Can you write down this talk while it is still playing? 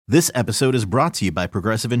This episode is brought to you by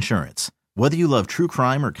Progressive Insurance. Whether you love true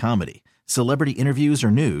crime or comedy, celebrity interviews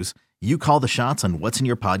or news, you call the shots on what's in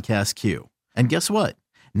your podcast queue. And guess what?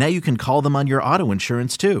 Now you can call them on your auto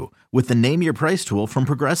insurance too with the Name Your Price tool from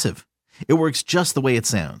Progressive. It works just the way it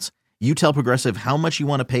sounds. You tell Progressive how much you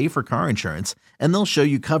want to pay for car insurance, and they'll show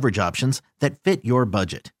you coverage options that fit your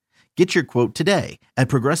budget. Get your quote today at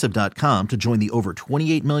Progressive.com to join the over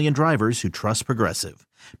 28 million drivers who trust Progressive.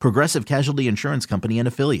 Progressive Casualty Insurance Company and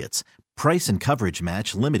Affiliates. Price and coverage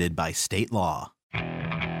match limited by state law.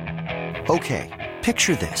 Okay,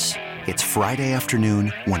 picture this. It's Friday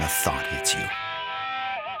afternoon when a thought hits you.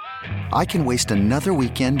 I can waste another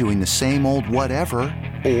weekend doing the same old whatever,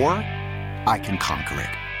 or I can conquer it.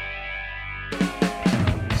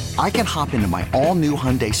 I can hop into my all-new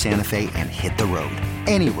Hyundai Santa Fe and hit the road.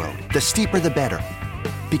 Any road. The steeper, the better.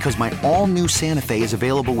 Because my all-new Santa Fe is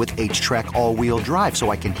available with H-Track all-wheel drive,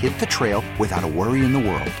 so I can hit the trail without a worry in the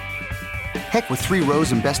world. Heck, with 3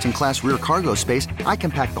 rows and best-in-class rear cargo space, I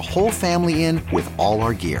can pack the whole family in with all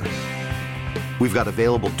our gear. We've got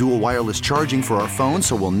available dual wireless charging for our phones,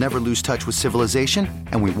 so we'll never lose touch with civilization,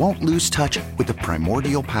 and we won't lose touch with the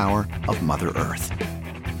primordial power of Mother Earth.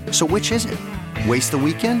 So which is it? Waste the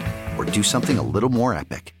weekend or do something a little more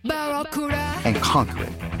epic? And conquer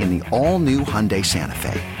it in the all-new Hyundai Santa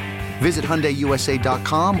Fe. Visit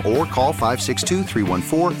HyundaiUSA.com or call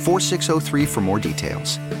 562-314-4603 for more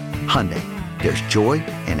details. Hyundai, there's joy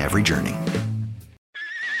in every journey.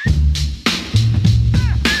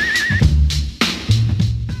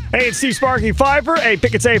 Hey, it's Steve Sparky Pfeiffer. Hey,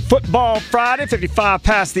 Pickett A Football Friday, 55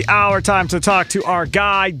 past the hour. Time to talk to our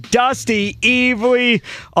guy, Dusty Evely.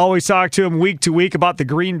 Always talk to him week to week about the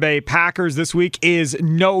Green Bay Packers. This week is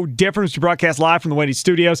no different. We broadcast live from the Wendy's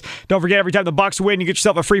studios. Don't forget, every time the Bucs win, you get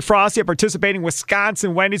yourself a free Frosty at participating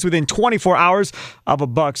Wisconsin Wendy's within 24 hours of a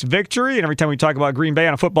Bucs victory. And every time we talk about Green Bay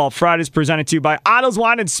on a Football Friday, is presented to you by Otto's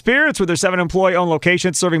Wine and Spirits with their 7 employee-owned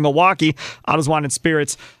locations serving Milwaukee.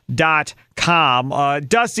 OttosWineandSpirits.com.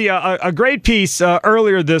 Dusty, a great piece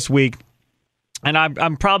earlier this week, and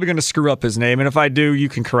I'm probably going to screw up his name, and if I do, you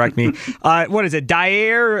can correct me. What is it?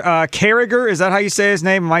 Daire Carragher? Is that how you say his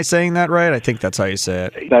name? Am I saying that right? I think that's how you say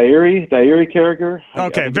it. Daire Carragher.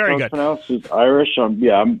 Okay, very good. Pronounced. He's Irish. I'm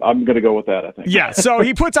going to go with that, I think. Yeah, so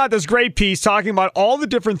he puts out this great piece talking about all the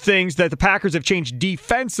different things that the Packers have changed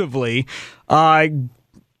defensively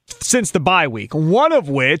since the bye week, one of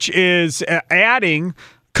which is adding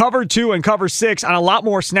cover 2 and cover 6 on a lot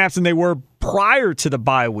more snaps than they were prior to the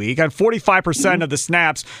bye week. On 45% of the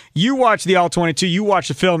snaps, you watch the All-22, you watch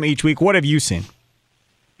the film each week. What have you seen?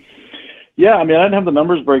 Yeah, I didn't have the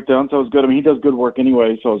numbers breakdown, so it was good. He does good work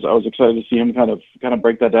anyway, so I was excited to see him kind of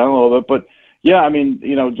break that down a little bit. But yeah, I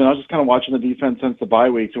was just kind of watching the defense since the bye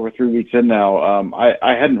week, so we're 3 weeks in now.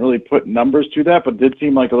 I hadn't really put numbers to that, but it did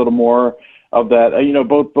seem like a little more of that.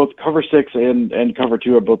 Both cover 6 and cover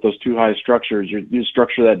 2 are both those 2 high structures. You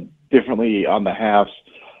structure that differently on the halves,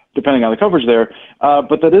 depending on the coverage there.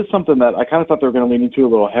 But that is something that I kind of thought they were going to lean into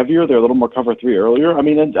a little heavier. They're a little more cover 3 earlier.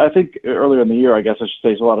 And I think earlier in the year, I guess I should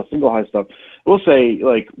say, it's a lot of single high stuff. We'll say,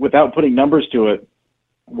 without putting numbers to it,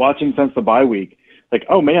 watching since the bye week,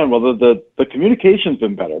 oh man, well the communication's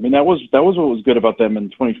been better. That was what was good about them in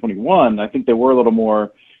 2021. I think they were a little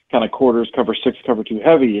more kind of quarters, cover 6, cover 2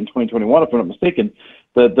 heavy in 2021, if I'm not mistaken.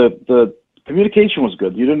 The communication was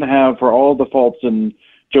good. You didn't have, for all the faults in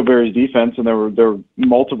Joe Barry's defense, and there were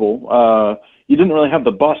multiple, you didn't really have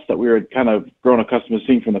the bust that we were kind of grown accustomed to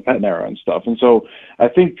seeing from the Pettine era and stuff. And so I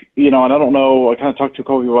think, and I don't know, I kind of talked to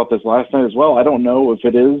Kobe about this last night as well. I don't know if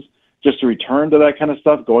it is just a return to that kind of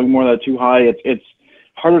stuff, going more that too high. It's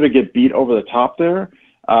harder to get beat over the top there.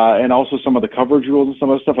 And also some of the coverage rules and some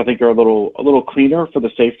of the stuff I think are a little cleaner for the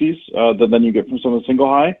safeties than you get from some of the single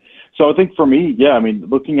high. So I think for me,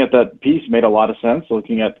 looking at that piece made a lot of sense,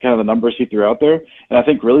 looking at kind of the numbers he threw out there. And I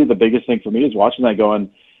think really the biggest thing for me is watching that going,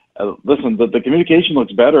 listen, the communication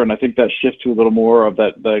looks better, and I think that shift to a little more of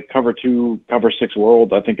the cover 2, cover 6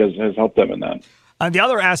 world, I think has helped them in that. The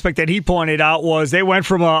other aspect that he pointed out was they went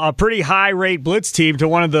from a pretty high rate blitz team to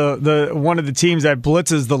one of the teams that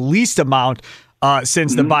blitzes the least amount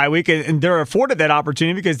since the bye week, and they're afforded that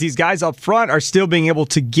opportunity because these guys up front are still being able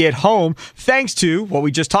to get home thanks to what we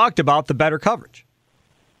just talked about, the better coverage.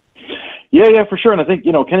 Yeah, for sure. And I think,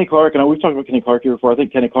 Kenny Clark, and we've talked about Kenny Clark here before, I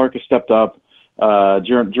think Kenny Clark has stepped up.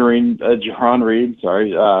 Jarran Reed,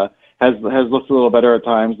 has looked a little better at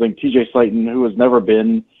times. I think TJ Slayton, who has never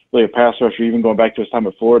been really a pass rusher, even going back to his time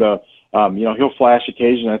at Florida, he'll flash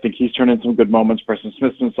occasionally. I think he's turned in some good moments. Preston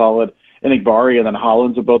Smith's been solid. I think Bari and then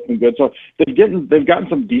Hollins have both been good. So they've gotten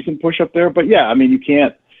some decent push up there. But yeah, you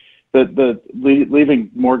can't leaving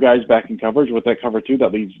more guys back in coverage with that cover two,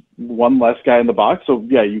 that leaves one less guy in the box. So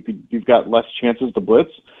yeah, you've got less chances to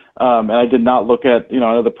blitz. And I did not look at,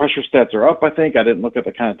 the pressure stats are up, I think. I didn't look at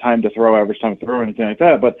the kind of time to throw, average time to throw, or anything like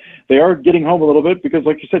that. But they are getting home a little bit because,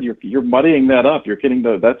 like you said, you're muddying that up. You're getting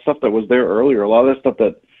that stuff that was there earlier. A lot of that stuff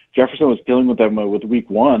that Jefferson was dealing with them with week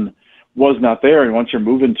one was not there. And once you're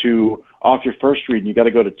moving to off your first read and you got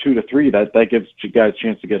to go to 2 to 3, that gives you guys a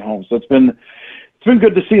chance to get home. So it's been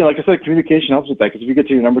good to see. Like I said, communication helps with that, because if you get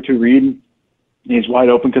to your number 2 read and he's wide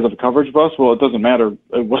open because of a coverage bust, well, it doesn't matter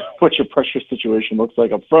what your pressure situation looks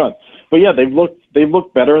like up front. But yeah, they've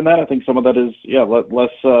looked better in that. I think some of that is less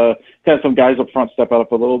kind of some guys up front step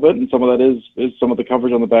up a little bit, and some of that is some of the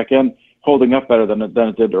coverage on the back end holding up better than it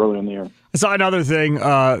did earlier in the year. I saw another thing.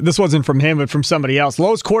 This wasn't from him, but from somebody else.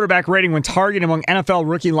 Lowest quarterback rating when targeted among NFL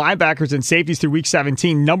rookie linebackers and safeties through Week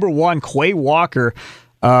 17. Number 1, Quay Walker,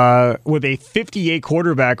 with a 58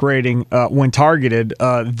 quarterback rating when targeted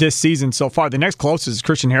this season so far. The next closest is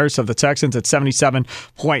Christian Harris of the Texans at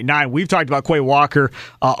 77.9. We've talked about Quay Walker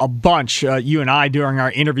a bunch, you and I, during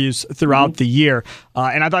our interviews throughout the year.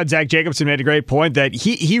 And I thought Zach Jacobson made a great point that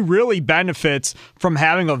he really benefits from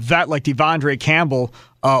having a vet like Devondre Campbell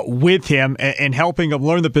with him and helping him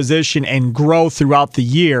learn the position and grow throughout the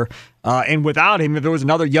year. And without him, if there was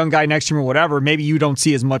another young guy next to him or whatever, maybe you don't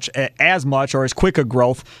see as much or as quick a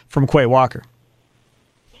growth from Quay Walker.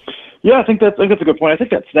 Yeah, I think that's a good point. I think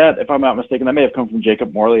that stat, if I'm not mistaken, that may have come from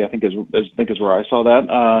Jacob Morley. I think is where I saw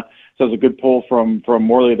that. So it's a good pull from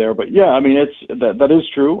Morley there. But yeah, I mean, that is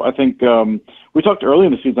true. I think we talked early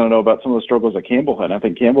in the season, I know, about some of the struggles that Campbell had. And I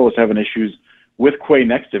think Campbell was having issues with Quay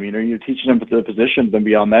next to him. You're teaching him the position, then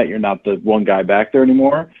beyond that, you're not the one guy back there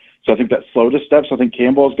anymore. So I think that slowed his steps. I think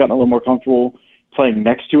Campbell has gotten a little more comfortable playing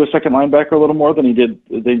next to a second linebacker a little more than they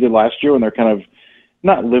did last year, when they're kind of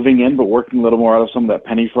not living in, but working a little more out of some of that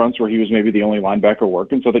penny fronts where he was maybe the only linebacker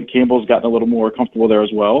working. So I think Campbell's gotten a little more comfortable there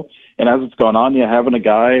as well. And as it's gone on, having a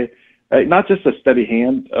guy, not just a steady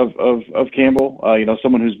hand of Campbell,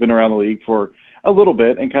 someone who's been around the league for a little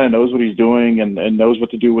bit and kind of knows what he's doing and knows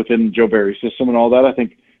what to do within Joe Barry's system and all that, I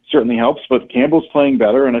think certainly helps. But Campbell's playing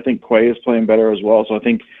better, and I think Quay is playing better as well. So I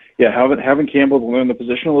think, having Campbell learn the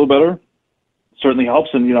position a little better certainly helps.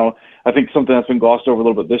 And, I think something that's been glossed over a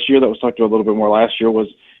little bit this year that was talked about a little bit more last year was,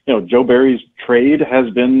 Joe Barry's trade has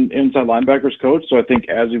been inside linebackers coach. So I think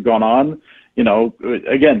as we've gone on,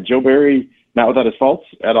 again, Joe Barry, not without his faults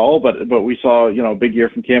at all, but we saw, a big year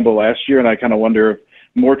from Campbell last year. And I kind of wonder if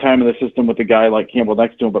more time in the system with a guy like Campbell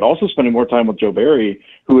next to him, but also spending more time with Joe Barry,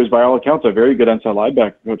 who is by all accounts a very good inside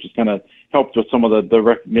linebacker coach, has kind of helped with some of the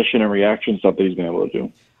recognition and reaction stuff that he's been able to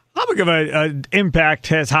do. How big of an impact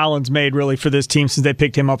has Hollins made really for this team since they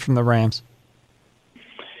picked him up from the Rams?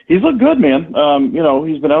 He's looked good, man.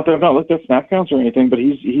 He's been out there. I've not looked at snap counts or anything, but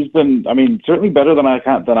he's been, certainly better than I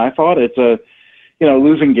thought. It's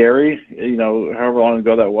losing Gary, however long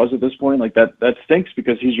ago that was at this point, like that stinks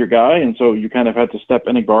because he's your guy, and so you kind of had to step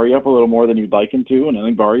Enagbari up a little more than you'd like him to, and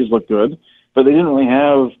Enagbari's looked good, but they didn't really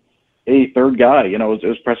have a third guy. It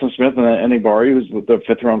was Preston Smith and then Enagbari, who's the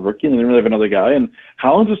 5th-round rookie, and they didn't really have another guy. And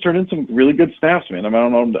Hollins has turned in some really good snaps, man. I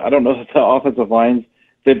don't know that the offensive lines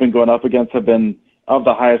they've been going up against have been of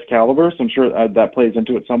the highest caliber, so I'm sure that plays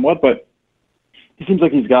into it somewhat. But he seems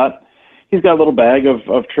like he's got a little bag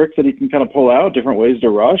of tricks that he can kind of pull out, different ways to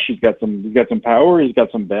rush. He's got some power. He's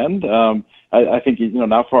got some bend. I think he's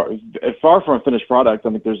not far from a finished product. I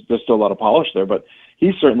think there's still a lot of polish there, but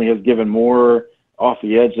he certainly has given more off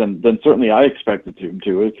the edge than certainly I expected him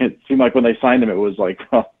to. It seemed like when they signed him, it was like,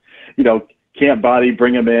 can't body,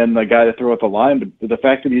 bring him in, the guy to throw at the line. But the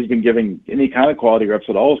fact that he's been giving any kind of quality reps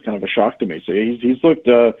at all is kind of a shock to me. So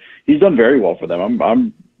he's done very well for them.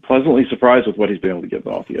 I'm pleasantly surprised with what he's been able to give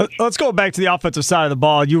them off the edge. Let's go back to the offensive side of the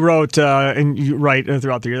ball. You wrote, and you write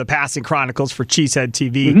throughout the year, the Passing Chronicles for Cheesehead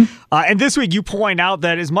TV. Mm-hmm. And this week you point out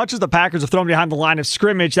that as much as the Packers have thrown behind the line of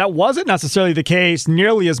scrimmage, that wasn't necessarily the case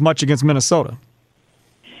nearly as much against Minnesota.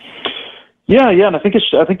 Yeah, and I think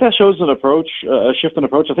that shows an approach, a shift in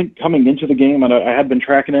approach. I think coming into the game, and I had been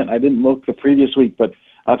tracking it. I didn't look the previous week, but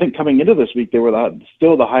I think coming into this week, they were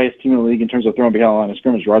still the highest team in the league in terms of throwing behind the line of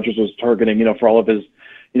scrimmage. Rodgers was targeting, for all of his,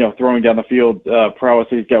 throwing down the field prowess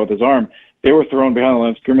that he's got with his arm. They were throwing behind the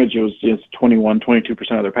line of scrimmage. It was 21,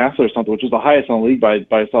 22% of their passes or something, which is the highest in the league by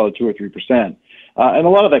a solid 2 or 3%. And a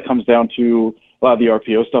lot of that comes down to a lot of the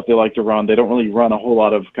RPO stuff they like to run. They don't really run a whole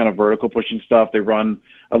lot of kind of vertical pushing stuff. They run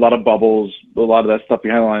a lot of bubbles, a lot of that stuff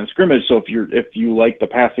behind the line of scrimmage. So if you like the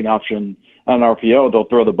passing option on an RPO, they'll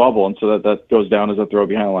throw the bubble, and so that goes down as a throw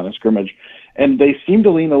behind the line of scrimmage. And they seem to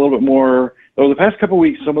lean a little bit more over the past couple of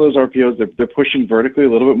weeks, some of those RPOs, they're pushing vertically a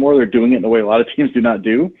little bit more. They're doing it in a way a lot of teams do not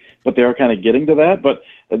do, but they are kind of getting to that. But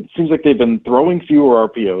it seems like they've been throwing fewer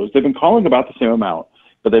RPOs. They've been calling about the same amount,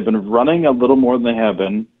 but they've been running a little more than they have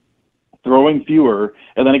been, throwing fewer.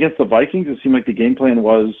 And then against the Vikings, it seemed like the game plan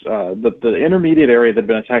was the intermediate area they've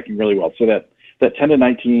been attacking really well. So that 10 to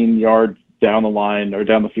 19 yard down the line or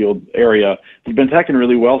down the field area, they've been attacking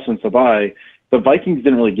really well since the bye. The Vikings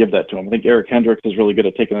didn't really give that to them. I think Eric Kendricks is really good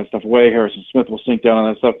at taking that stuff away. Harrison Smith will sink down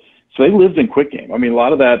on that stuff. So they lived in quick game. I mean, a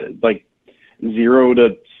lot of that, like 0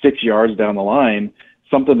 to 6 yards down the line,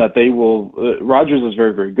 something that they will Rodgers is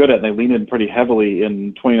very, very good at, and they leaned in pretty heavily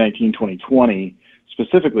in 2019, 2020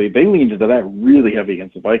 specifically. They leaned into that really heavy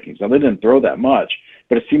against the Vikings. Now, they didn't throw that much,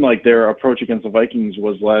 but it seemed like their approach against the Vikings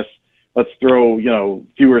was less, let's throw,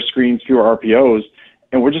 fewer screens, fewer RPOs,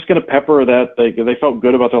 and we're just going to pepper that. They felt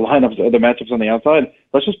good about their lineups, the matchups on the outside.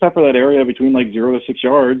 Let's just pepper that area between like 0 to 6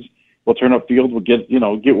 yards. We'll turn up field. We'll get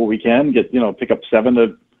what we can, pick up 7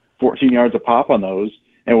 to 14 yards a pop on those,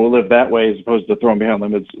 and we'll live that way as opposed to throwing behind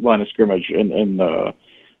the line of scrimmage and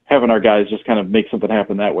having our guys just kind of make something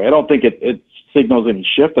happen that way. I don't think it signals any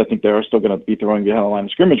shift. I think they are still going to be throwing behind the line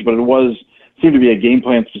of scrimmage, but it seemed to be a game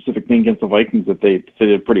plan specific thing against the Vikings that they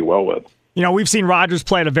did pretty well with. We've seen Rodgers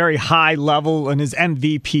play at a very high level in his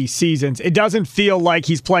MVP seasons. It doesn't feel like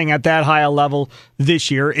he's playing at that high a level this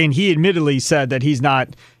year, and he admittedly said that he's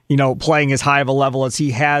not, playing as high of a level as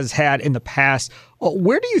he has had in the past.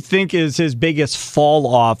 Where do you think is his biggest fall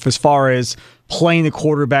off as far as playing the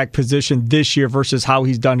quarterback position this year versus how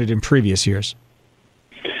he's done it in previous years?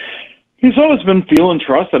 He's always been feeling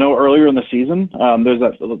trust. I know earlier in the season, there's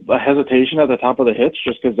a hesitation at the top of the hitch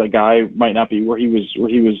just because that guy might not be where he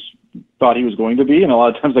was thought he was going to be, and a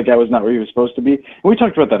lot of times that guy was not where he was supposed to be. And we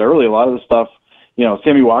talked about that early. A lot of the stuff,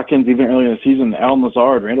 Sammy Watkins, even early in the season, Allen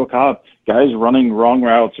Lazard, Randall Cobb, guys running wrong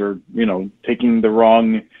routes or taking the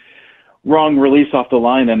wrong release off the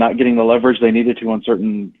line and not getting the leverage they needed to on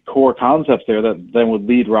certain core concepts there that then would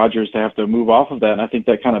lead Rodgers to have to move off of that. And I think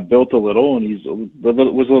that kind of built a little, and was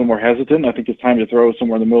a little more hesitant. I think his time to throw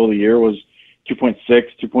somewhere in the middle of the year was 2.6,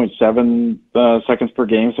 2.7 seconds per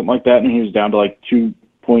game, something like that, and he was down to like 2.2,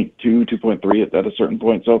 2.3 at a certain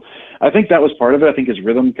point. So I think that was part of it. I think his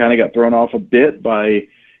rhythm kind of got thrown off a bit by,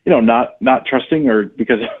 not trusting, or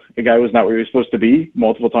because the guy was not where he was supposed to be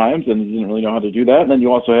multiple times and he didn't really know how to do that. And then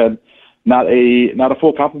you also had not a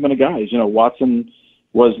full complement of guys. Watson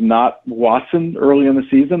was not Watson early in the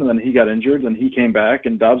season, and then he got injured, and he came back,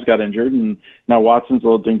 and Dobbs got injured, and now Watson's a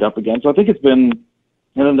little dinged up again. So I think it's been,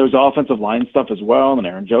 and then there's offensive line stuff as well, and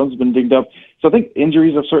Aaron Jones has been dinged up. So I think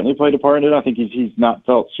injuries have certainly played a part in it. I think he's not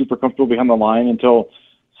felt super comfortable behind the line until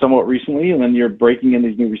somewhat recently, and then you're breaking in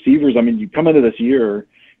these new receivers. I mean, you come into this year,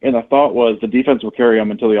 and the thought was the defense will carry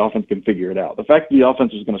them until the offense can figure it out. The fact that the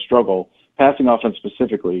offense was going to struggle, passing offense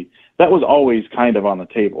specifically, that was always kind of on the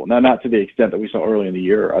table. Now, not to the extent that we saw early in the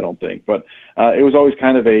year, I don't think, but it was always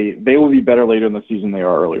kind of they will be better later in the season than they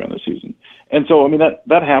are earlier in the season. And so, I mean,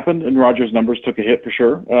 that happened, and Rodgers' numbers took a hit for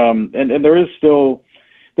sure. And there's still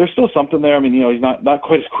something there. I mean, he's not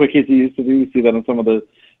quite as quick as he used to be. You see that in some of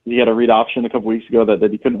he had a read option a couple weeks ago that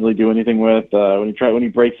he couldn't really do anything with. When he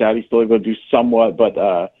breaks out, he's still able to do somewhat, but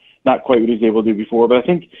not quite what he was able to do before. But I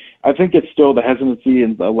think it's still the hesitancy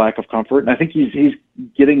and the lack of comfort, and I think he's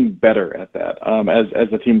getting better at that as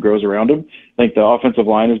the team grows around him. I think the offensive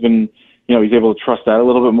line has been, he's able to trust that a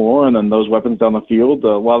little bit more, and then those weapons down the field.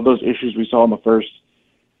 A lot of those issues we saw in the first,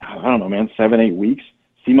 7-8 weeks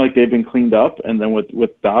seem like they've been cleaned up, and then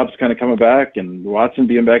with Dobbs kind of coming back and Watson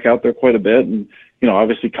being back out there quite a bit, and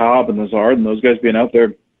obviously Cobb and Lazard and those guys being out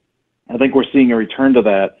there, I think we're seeing a return to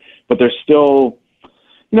that. But there's still,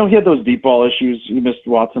 he had those deep ball issues. He missed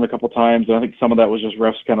Watson a couple times, and I think some of that was just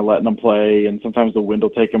refs kind of letting him play, and sometimes the wind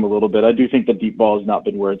will take him a little bit. I do think the deep ball has not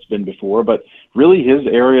been where it's been before, but really his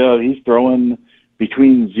area, he's throwing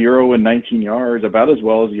between 0 and 19 yards about as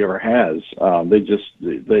well as he ever has.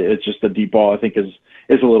 It's just the deep ball I think is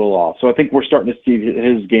a little off. So I think we're starting to see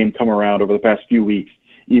his game come around over the past few weeks,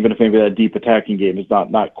 even if maybe that deep attacking game is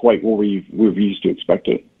not quite where we've used to expect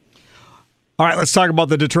it. All right, let's talk about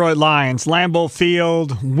the Detroit Lions. Lambeau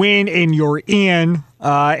Field, win and you're in.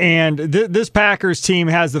 And this Packers team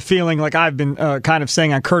has the feeling, like I've been kind of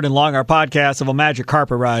saying on Kurt and Long, our podcast, of a magic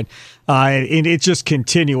carpet ride. And it's just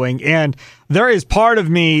continuing. And there is part of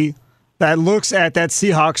me that looks at that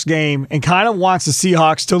Seahawks game and kind of wants the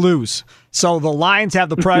Seahawks to lose. So the Lions have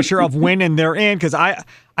the pressure of winning, they're in, because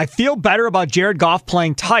I feel better about Jared Goff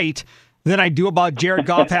playing tight than I do about Jared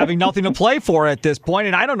Goff having nothing to play for at this point,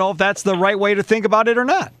 and I don't know if that's the right way to think about it or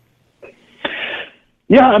not.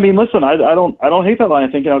 Yeah, I mean, listen, I don't hate that line.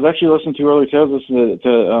 I think I was actually listening to earlier today. I was listening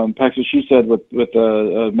to Paxton She Said with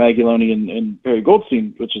Maggie Loney and Perry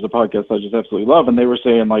Goldstein, which is a podcast I just absolutely love. And they were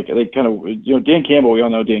saying, like, they kind of, Dan Campbell, we all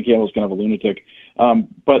know Dan Campbell's kind of a lunatic.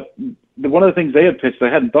 But one of the things they had pitched I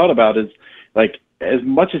hadn't thought about is, like, as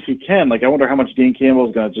much as he can, like, I wonder how much Dan Campbell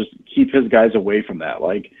is going to just keep his guys away from that.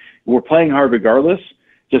 Like, we're playing hard regardless.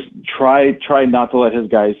 Just try not to let his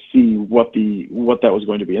guys see what that was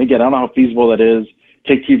going to be. And again, I don't know how feasible that is.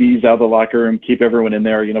 Take TVs out of the locker room, keep everyone in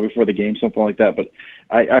there, before the game, something like that. But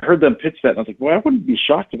I heard them pitch that, and I was like, well, I wouldn't be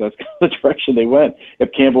shocked if that's kind of the direction they went.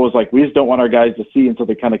 If Campbell was like, we just don't want our guys to see until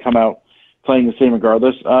they kind of come out playing the same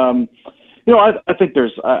regardless. I think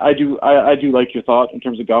I do like your thought in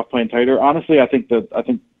terms of Goff playing tighter. Honestly, I think the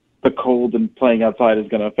cold and playing outside is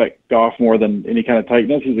going to affect Goff more than any kind of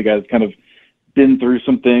tightness. He's a guy that's kind of been through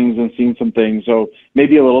some things and seen some things, so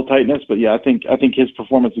maybe a little tightness. But yeah, I think his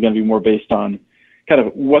performance is going to be more based on kind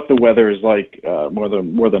of what the weather is like, more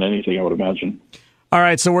than anything, I would imagine. All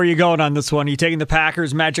right, so where are you going on this one? Are you taking the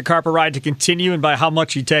Packers magic carpet ride to continue, and by how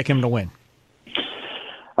much you take him to win?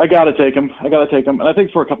 I got to take him. And I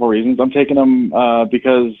think for a couple of reasons. I'm taking them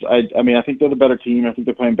because, I think they're the better team. I think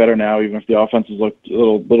they're playing better now, even if the offense has looked a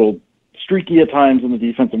little streaky at times, and the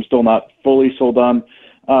defense I'm still not fully sold on,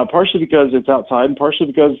 partially because it's outside and partially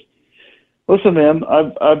because, listen, man,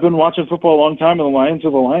 I've been watching football a long time, and the Lions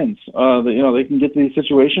are the Lions. They can get to these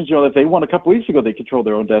situations. If they won a couple weeks ago, they controlled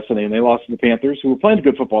their own destiny, and they lost to the Panthers, who were playing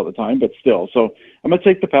good football at the time, but still. So I'm going to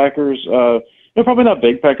take the Packers. They're probably not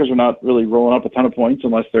big. Packers are not really rolling up a ton of points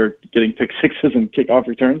unless they're getting pick sixes and kickoff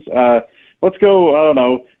returns. Let's go, I don't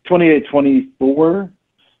know, 28-24. So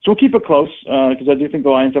we'll keep it close because I do think the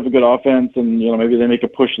Lions have a good offense, and maybe they make a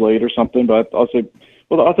push late or something. But I'll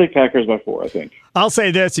take Packers by 4, I think. I'll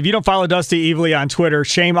say this. If you don't follow Dusty Evely on Twitter,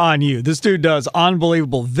 shame on you. This dude does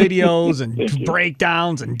unbelievable videos and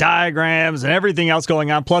breakdowns and diagrams and everything else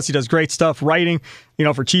going on. Plus, he does great stuff writing,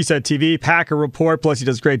 for Cheesehead TV, Packer Report. Plus, he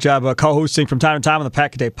does a great job co-hosting from time to time on the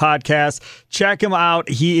Pack a Day podcast. Check him out.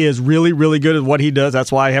 He is really, really good at what he does.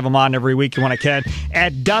 That's why I have him on every week when I can.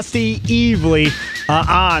 At Dusty Evely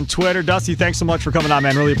on Twitter. Dusty, thanks so much for coming on,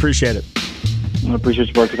 man. Really appreciate it. I appreciate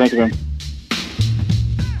you, Parker. Thank you, man.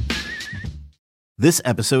 This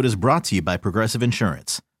episode is brought to you by Progressive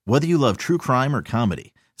Insurance. Whether you love true crime or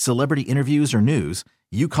comedy, celebrity interviews or news,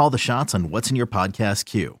 you call the shots on what's in your podcast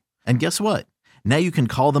queue. And guess what? Now you can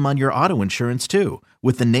call them on your auto insurance too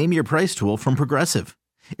with the Name Your Price tool from Progressive.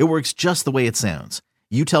 It works just the way it sounds.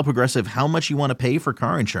 You tell Progressive how much you want to pay for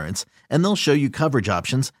car insurance, and they'll show you coverage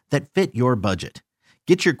options that fit your budget.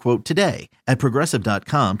 Get your quote today at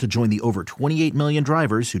Progressive.com to join the over 28 million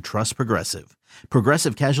drivers who trust Progressive.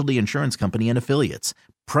 Progressive Casualty Insurance Company and Affiliates.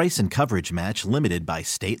 Price and coverage match limited by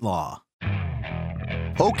state law.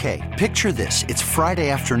 Okay, picture this. It's Friday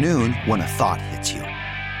afternoon when a thought hits you.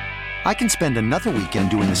 I can spend another weekend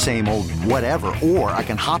doing the same old whatever, or I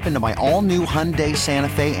can hop into my all-new Hyundai Santa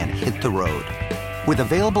Fe and hit the road. With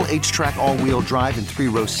available H-Track all-wheel drive and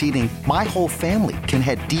 3-row seating, my whole family can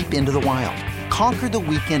head deep into the wild. Conquer the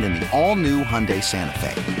weekend in the all-new Hyundai Santa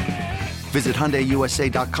Fe. Visit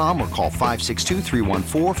HyundaiUSA.com or call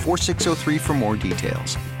 562-314-4603 for more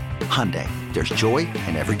details. Hyundai, there's joy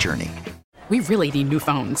in every journey. We really need new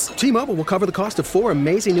phones. T-Mobile will cover the cost of 4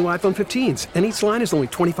 amazing new iPhone 15s, and each line is only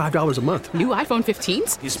 $25 a month. New iPhone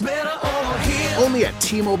 15s? It's better over here. Only at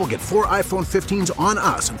T-Mobile, get 4 iPhone 15s on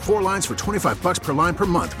us and 4 lines for $25 per line per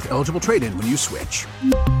month with eligible trade-in when you switch.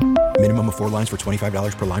 Minimum of 4 lines for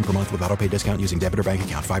 $25 per line per month with autopay discount using debit or bank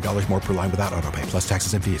account. $5 more per line without autopay, plus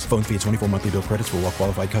taxes and fees. Phone fee at 24 monthly bill credits for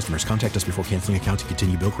well-qualified customers. Contact us before canceling account to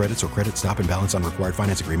continue bill credits or credit stop and balance on required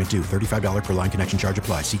finance agreement due. $35 per line connection charge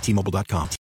applies. See T-Mobile.com.